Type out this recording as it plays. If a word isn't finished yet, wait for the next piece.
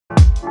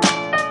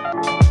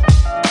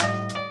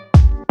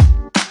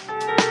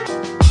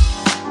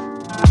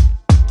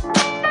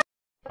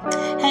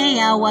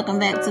y'all, welcome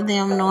back to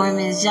Them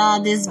Normans.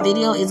 Y'all, this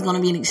video is going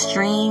to be an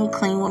extreme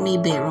clean with me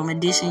bedroom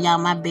edition. Y'all,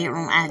 my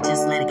bedroom, I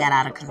just let it get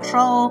out of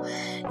control.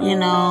 You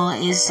know,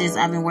 it's just,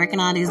 I've been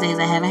working all these days.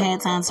 I haven't had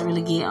time to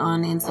really get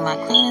on into my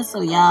cleaning. So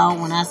y'all,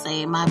 when I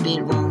say my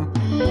bedroom,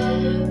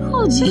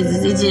 oh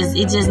Jesus,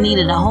 it just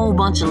needed a whole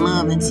bunch of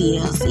love and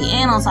TLC.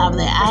 And on top of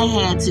that, I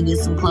had to get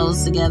some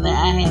clothes together.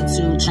 I had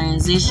to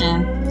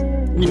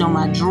transition, you know,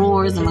 my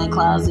drawers in my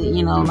closet,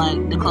 you know,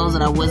 like the clothes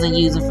that I wasn't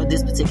using for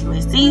this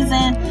particular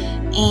season.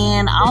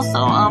 And also,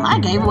 I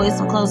gave away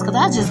some clothes because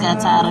I just got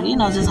tired of, you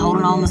know, just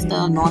holding on to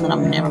stuff, knowing that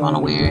I'm never going to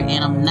wear it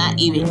and I'm not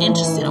even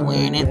interested in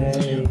wearing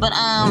it. But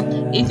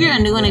if you're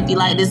new and if you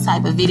like this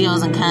type of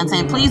videos and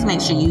content, please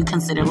make sure you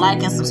consider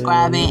liking,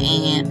 subscribing,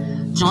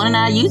 and joining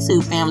our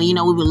YouTube family. You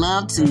know, we would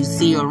love to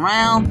see you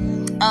around.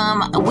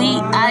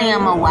 I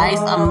am a wife,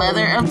 a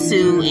mother of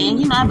two, and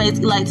you know, I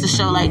basically like to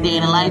show like day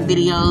in the life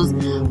videos,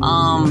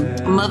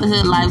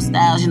 motherhood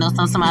lifestyles, you know,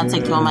 sometimes I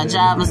take you on my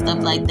job and stuff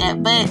like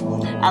that, but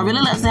I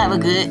really love to have a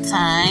good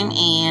time,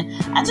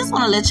 and I just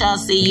want to let y'all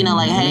see, you know,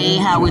 like, hey,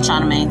 how we're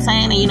trying to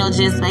maintain, and you know,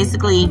 just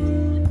basically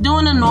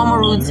doing a normal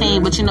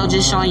routine, but you know,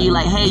 just showing you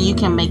like, hey, you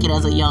can make it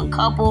as a young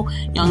couple,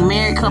 young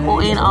married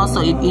couple, and also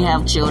if you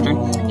have children.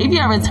 If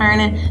you're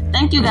returning,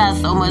 thank you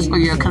guys so much for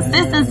your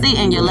consistency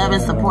and your love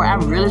and support. I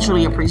really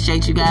truly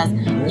appreciate you guys.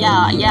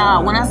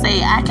 Y'all, when I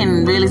say, I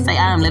can really say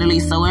I am literally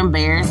so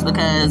embarrassed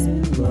because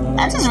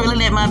I just really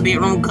let my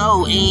bedroom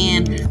go,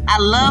 and I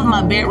love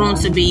my bedroom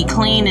to be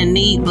clean and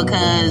neat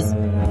because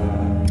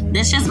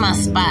that's just my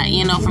spot,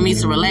 you know, for me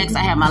to relax. I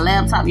have my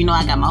laptop, you know,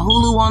 I got my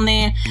Hulu on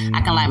there.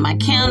 I can light my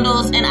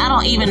candles, and I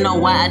don't even know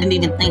why I didn't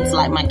even think to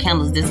light my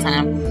candles this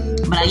time.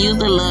 But I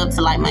usually love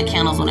to light my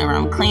candles whenever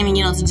I'm cleaning,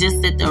 you know, to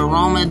just set the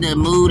aroma, the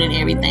mood, and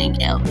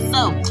everything else.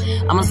 So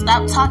I'm going to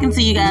stop talking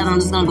to you guys. I'm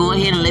just going to go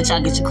ahead and let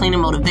y'all get your cleaning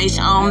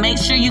motivation on. Make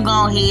sure you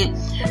go ahead,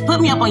 put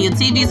me up on your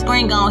TV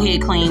screen. Go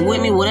ahead, clean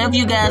with me. Whatever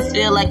you guys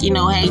feel like, you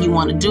know, hey, you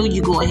want to do,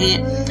 you go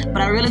ahead.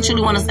 But I really,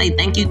 truly want to say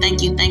thank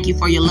you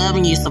for your love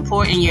and your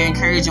support and your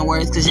encouraging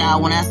words. Because, y'all,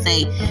 when I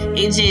say,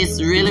 it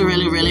just really,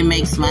 really, really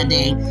makes my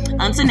day.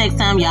 Until next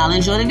time, y'all,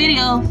 enjoy the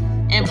video.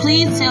 And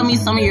please tell me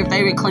some of your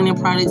favorite cleaning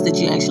products that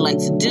you actually like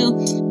to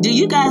do. Do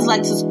you guys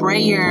like to spray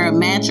your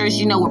mattress,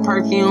 you know, with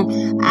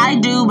perfume? I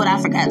do, but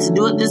I forgot to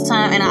do it this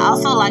time. And I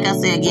also, like I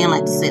said again,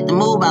 like to set the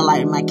mood by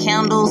lighting my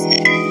candles. And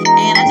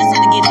I just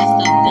had to get this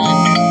stuff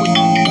done.